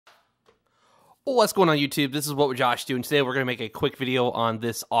What's going on YouTube? This is What Would Josh Do, and today we're going to make a quick video on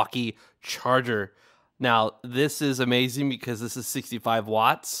this Aukey charger. Now, this is amazing because this is 65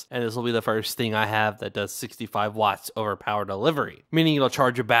 watts, and this will be the first thing I have that does 65 watts over power delivery. Meaning it'll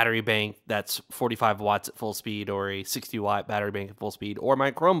charge a battery bank that's 45 watts at full speed, or a 60 watt battery bank at full speed, or my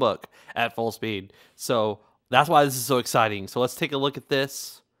Chromebook at full speed. So that's why this is so exciting. So let's take a look at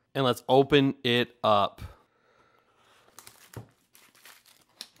this, and let's open it up.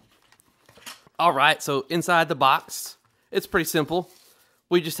 All right, so inside the box, it's pretty simple.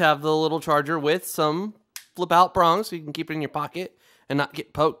 We just have the little charger with some flip out prongs so you can keep it in your pocket and not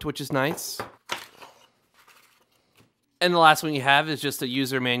get poked, which is nice. And the last one you have is just a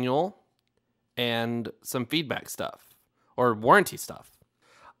user manual and some feedback stuff or warranty stuff.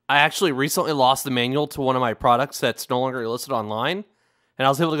 I actually recently lost the manual to one of my products that's no longer listed online, and I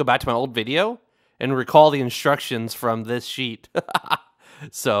was able to go back to my old video and recall the instructions from this sheet.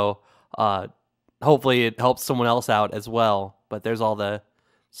 So, hopefully it helps someone else out as well, but there's all the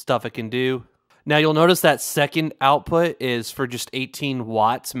stuff it can do. Now you'll notice that second output is for just 18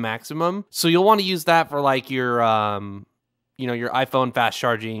 watts maximum. So you'll want to use that for like your, your iPhone fast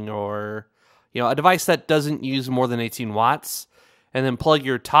charging, or, a device that doesn't use more than 18 watts, and then plug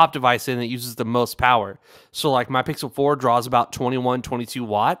your top device in that uses the most power. So like my Pixel 4 draws about 21, 22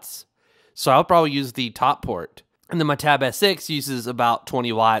 watts. So I'll probably use the top port. And then my Tab S6 uses about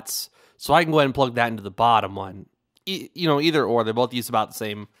 20 watts. So I can go ahead and plug that into the bottom one. Either or, they both use about the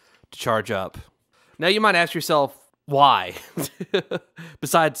same to charge up. Now you might ask yourself, why?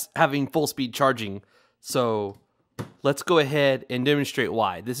 Besides having full speed charging. So let's go ahead and demonstrate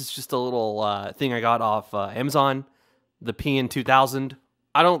why. This is just a little thing I got off Amazon, the PN2000.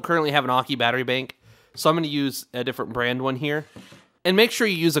 I don't currently have an Aukey battery bank, so I'm going to use a different brand one here. And make sure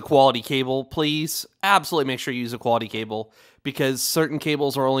you use a quality cable, please. Absolutely make sure you use a quality cable, because certain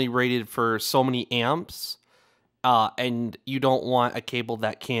cables are only rated for so many amps, and you don't want a cable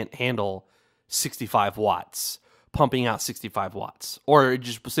that can't handle 65 watts, pumping out 65 watts, or it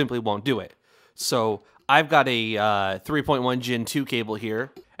just simply won't do it. So I've got a 3.1 Gen 2 cable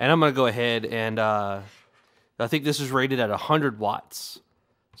here, and I'm going to go ahead and I think this is rated at 100 watts.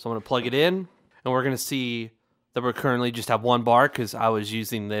 So I'm going to plug it in, and we're going to see that we currently just have one bar because I was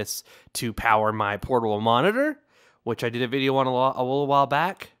using this to power my portable monitor, which I did a video on a little while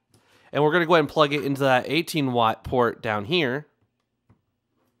back. And we're going to go ahead and plug it into that 18 watt port down here.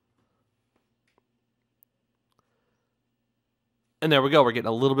 And there we go. We're getting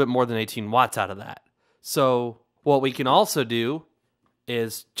a little bit more than 18 watts out of that. So what we can also do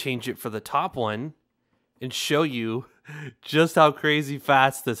is change it for the top one and show you just how crazy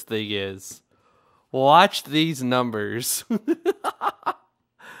fast this thing is. Watch these numbers.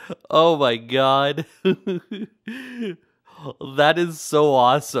 Oh my god. That is so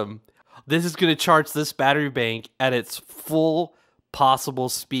awesome. This is going to charge this battery bank at its full possible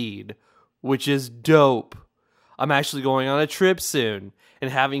speed, which is dope. I'm actually going on a trip soon, and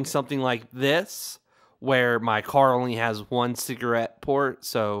having something like this where my car only has one cigarette port,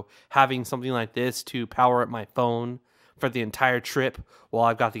 so having something like this to power up my phone for the entire trip while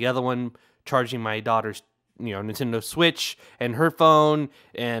I've got the other one charging my daughter's Nintendo Switch and her phone,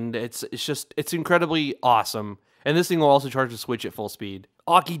 and it's incredibly awesome. And this thing will also charge the Switch at full speed.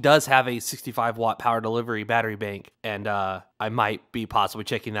 Aukey does have a 65 watt power delivery battery bank, and I might be possibly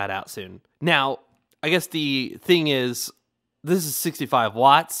checking that out soon. Now, I guess the thing is, this is 65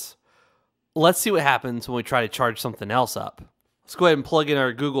 watts. Let's see what happens when we try to charge something else up. Let's go ahead and plug in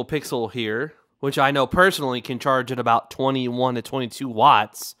our Google Pixel here, which I know personally can charge at about 21 to 22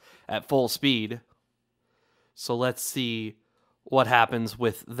 watts at full speed. So let's see what happens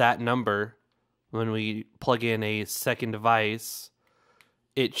with that number when we plug in a second device.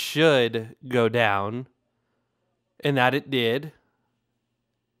 It should go down, and that it did.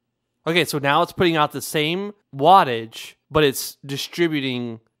 Okay, so now it's putting out the same wattage, but it's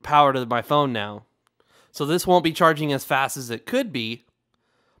distributing power to my phone now. So this won't be charging as fast as it could be,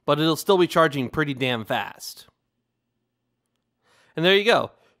 but it'll still be charging pretty damn fast. And there you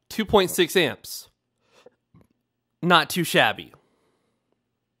go, 2.6 amps. Not too shabby.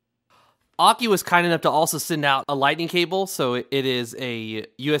 Aukey was kind enough to also send out a lightning cable, so it is a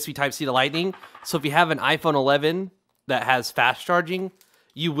USB Type-C to lightning. So if you have an iPhone 11 that has fast charging,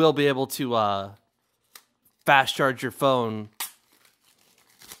 you will be able to fast charge your phone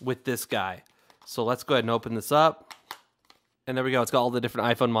with this guy. So let's go ahead and open this up. And there we go. It's got all the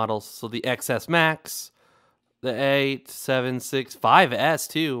different iPhone models. So the XS Max, the 8, 7, 6, 5S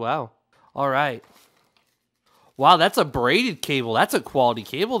too. Wow. All right. Wow, that's a braided cable. That's a quality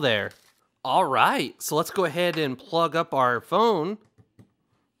cable there. All right. So let's go ahead and plug up our phone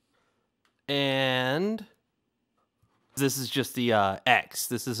And this is just the X.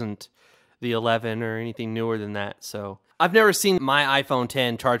 This isn't the 11 or anything newer than that. So I've never seen my iPhone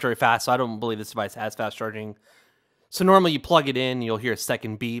 10 charge very fast, so I don't believe this device has fast charging. So normally you plug it in, you'll hear a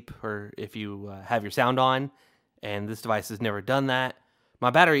second beep, or if you have your sound on, and this device has never done that. My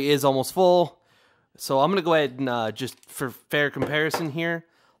battery is almost full, so I'm going to go ahead and just for fair comparison here,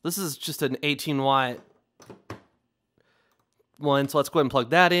 this is just an 18-watt one, so let's go ahead and plug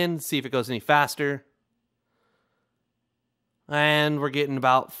that in, see if it goes any faster. And we're getting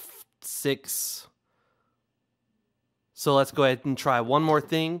about 6. So let's go ahead and try one more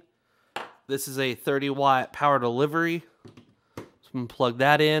thing. This is a 30-watt power delivery. So I'm going to plug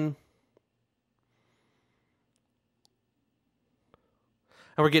that in.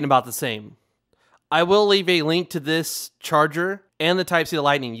 And we're getting about the same. I will leave a link to this charger and the Type-C to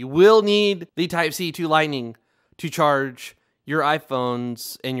Lightning. You will need the Type-C to Lightning to charge your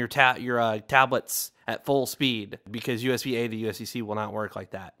iPhones and your tablets at full speed, because USB-A to USB-C will not work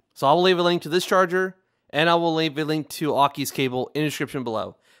like that. So I will leave a link to this charger, and I will leave a link to Aukey's cable in the description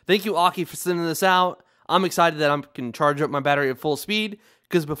below. Thank you, Aukey, for sending this out. I'm excited that I can charge up my battery at full speed,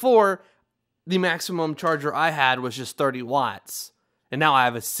 because before, the maximum charger I had was just 30 watts. And now I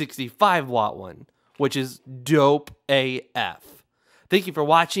have a 65-watt one, which is dope AF. Thank you for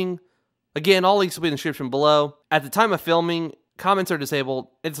watching. Again, all links will be in the description below. At the time of filming, comments are disabled.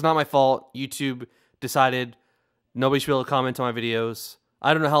 It's not my fault. YouTube decided nobody should be able to comment on my videos.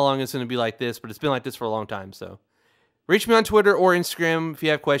 I don't know how long it's going to be like this, but it's been like this for a long time. So reach me on Twitter or Instagram if you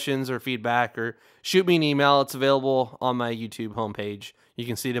have questions or feedback, or shoot me an email. It's available on my YouTube homepage. You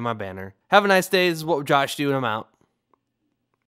can see it in my banner. Have a nice day. This is what Josh do, and I'm out.